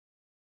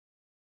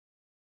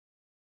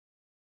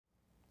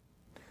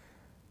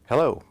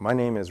Hello, my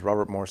name is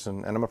Robert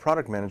Morrison and I'm a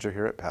product manager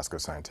here at PASCO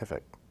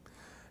Scientific.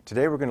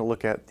 Today we're going to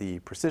look at the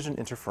precision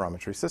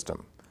interferometry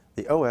system,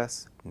 the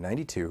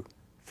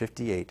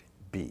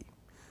OS-9258B.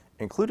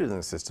 Included in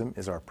the system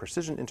is our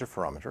precision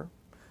interferometer,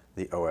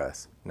 the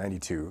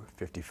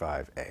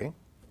OS-9255A,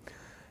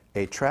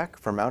 a track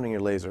for mounting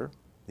your laser,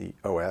 the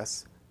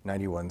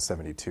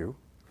OS-9172,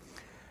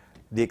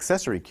 the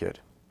accessory kit,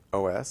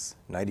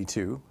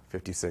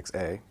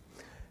 OS-9256A,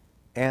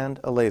 and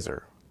a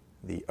laser,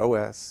 the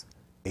OS-8514.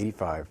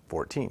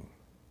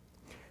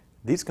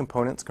 These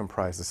components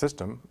comprise the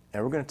system,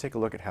 and we're going to take a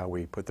look at how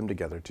we put them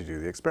together to do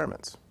the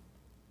experiments.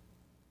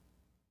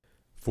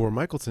 For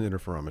Michelson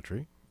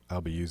interferometry,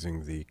 I'll be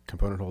using the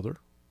component holder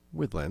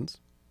with lens,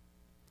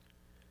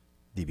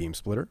 the beam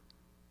splitter,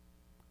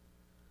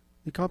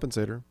 the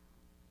compensator,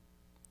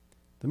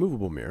 the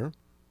movable mirror,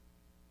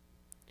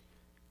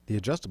 the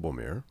adjustable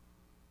mirror,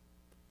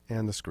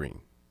 and the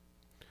screen.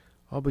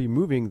 I'll be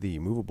moving the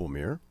movable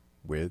mirror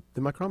with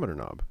the micrometer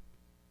knob.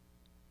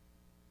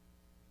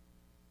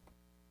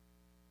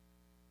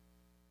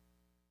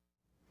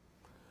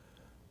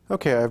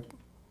 Okay, I've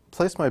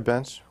placed my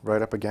bench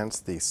right up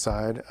against the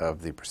side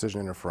of the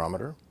precision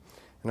interferometer,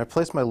 and I've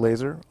placed my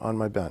laser on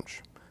my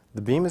bench.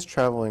 The beam is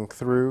traveling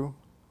through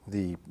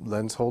the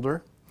lens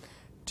holder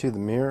to the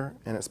mirror,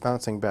 and it's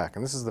bouncing back,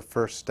 and this is the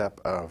first step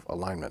of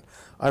alignment.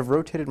 I've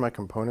rotated my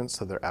components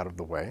so they're out of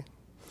the way,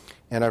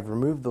 and I've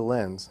removed the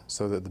lens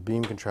so that the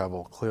beam can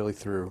travel clearly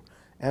through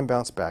and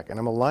bounce back, and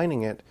I'm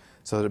aligning it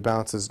so that it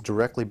bounces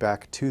directly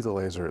back to the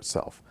laser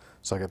itself.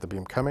 So I get the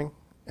beam coming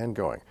and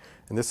going,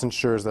 and this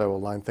ensures that I will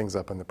line things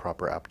up in the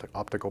proper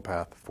optical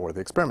path for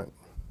the experiment.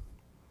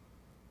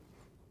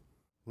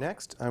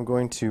 Next, I'm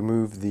going to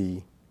move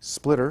the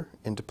splitter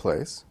into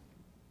place,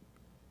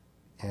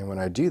 and when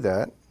I do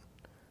that,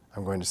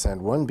 I'm going to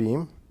send one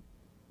beam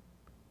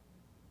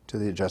to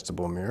the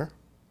adjustable mirror,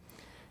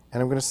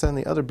 and I'm going to send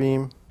the other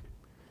beam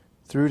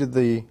through to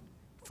the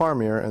far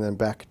mirror and then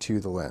back to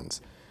the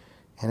lens.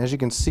 And as you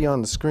can see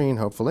on the screen,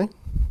 hopefully,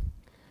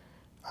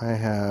 I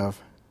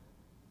have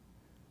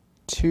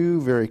two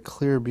very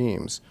clear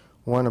beams,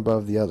 one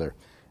above the other.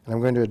 And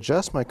I'm going to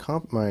adjust my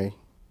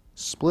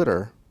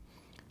splitter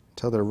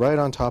until they're right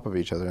on top of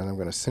each other, and I'm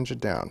going to cinch it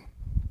down.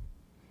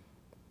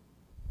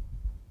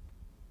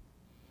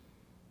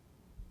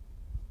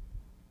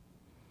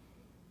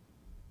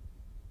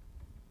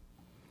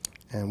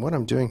 And what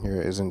I'm doing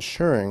here is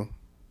ensuring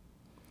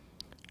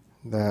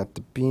that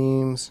the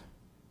beams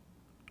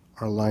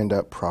are lined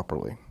up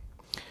properly.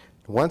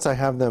 Once I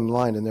have them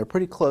lined, and they're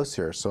pretty close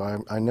here,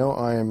 so I know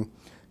I am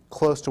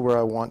close to where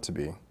I want to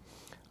be,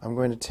 I'm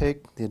going to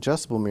take the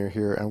adjustable mirror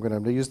here, and I'm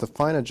going to use the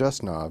fine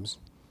adjust knobs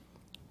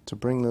to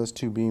bring those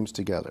two beams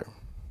together.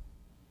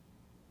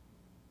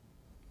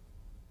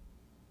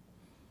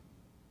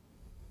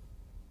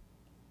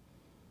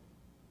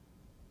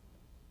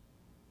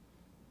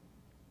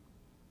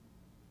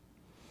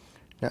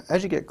 Now,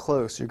 as you get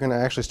close, you're going to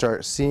actually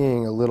start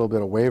seeing a little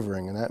bit of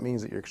wavering, and that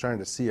means that you're starting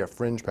to see a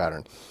fringe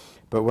pattern.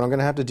 But what I'm going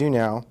to have to do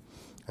now,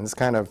 and this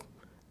kind of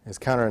is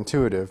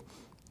counterintuitive,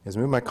 is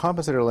move my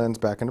compensator lens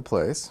back into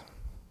place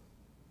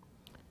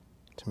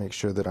to make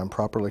sure that I'm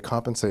properly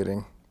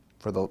compensating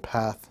for the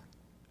path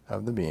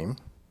of the beam.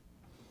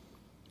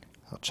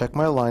 I'll check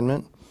my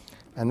alignment,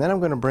 and then I'm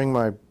going to bring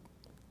my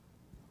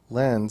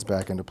lens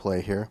back into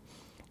play here,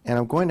 and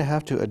I'm going to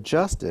have to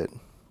adjust it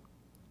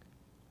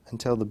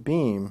until the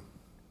beam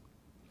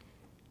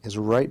is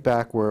right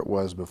back where it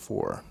was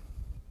before.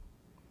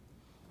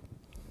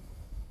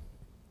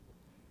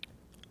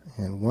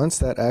 And once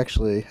that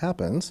actually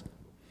happens,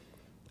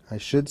 I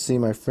should see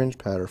my fringe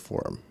pattern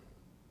form.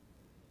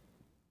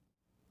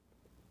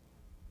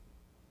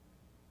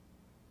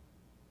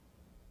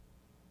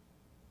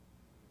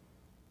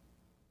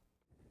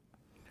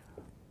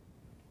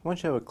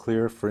 Once you have a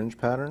clear fringe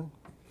pattern,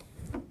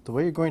 the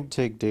way you're going to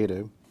take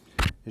data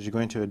is you're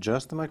going to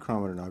adjust the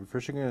micrometer knob.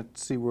 First you're going to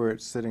see where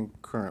it's sitting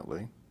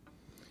currently.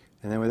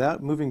 And then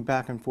without moving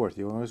back and forth,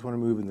 you always want to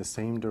move in the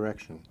same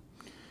direction.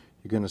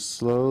 You're going to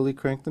slowly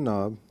crank the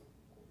knob,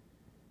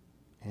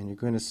 and you're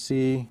going to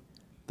see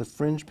the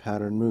fringe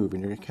pattern move.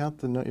 And you're going to count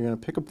you're going to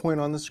pick a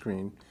point on the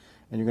screen,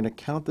 and you're going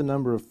to count the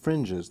number of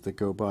fringes that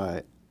go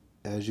by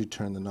as you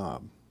turn the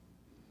knob.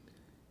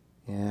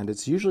 And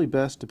it's usually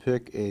best to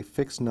pick a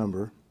fixed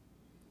number,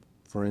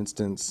 for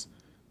instance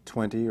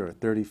 20 or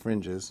 30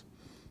 fringes.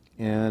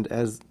 And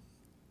as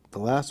the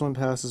last one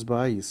passes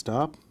by, you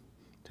stop,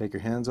 take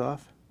your hands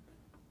off,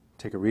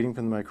 take a reading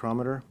from the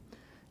micrometer,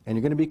 and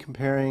you're going to be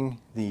comparing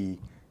the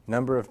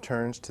number of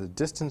turns to the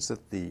distance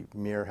that the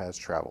mirror has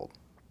traveled.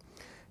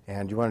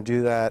 And you want to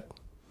do that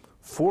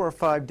 4 or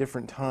 5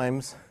 different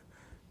times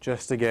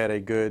just to get a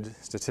good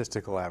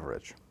statistical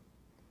average.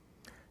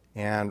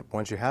 And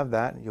once you have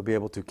that, you'll be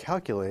able to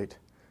calculate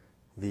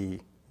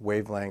the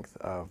wavelength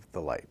of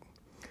the light.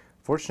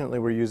 Fortunately,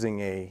 we're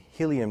using a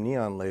helium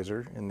neon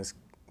laser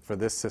for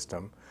this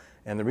system,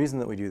 and the reason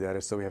that we do that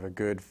is so we have a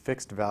good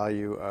fixed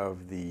value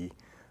of the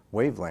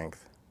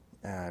wavelength,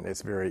 and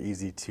it's very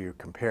easy to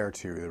compare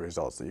to the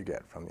results that you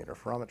get from the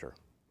interferometer.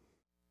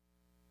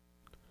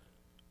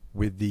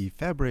 With the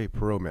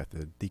Fabry-Perot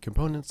method, the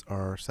components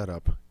are set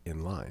up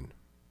in line.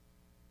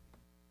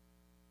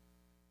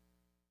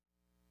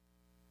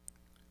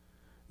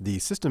 The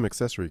system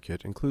accessory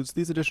kit includes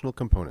these additional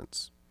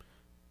components: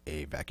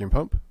 a vacuum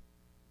pump,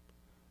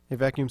 a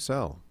vacuum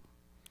cell,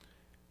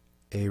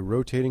 a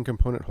rotating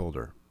component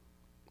holder,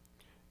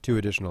 2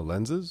 additional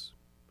lenses,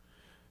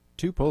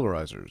 2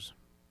 polarizers,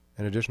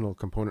 an additional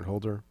component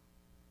holder,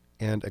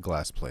 and a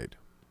glass plate.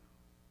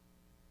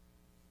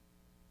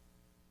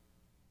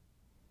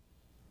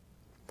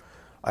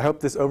 I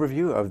hope this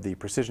overview of the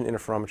precision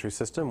interferometry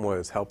system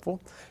was helpful,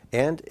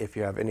 and if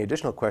you have any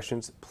additional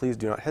questions, please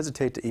do not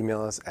hesitate to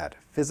email us at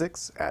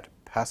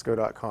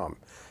physics@pasco.com.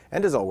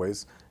 And as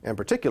always, in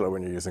particular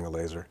when you're using a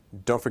laser,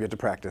 don't forget to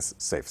practice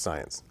safe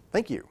science.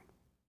 Thank you.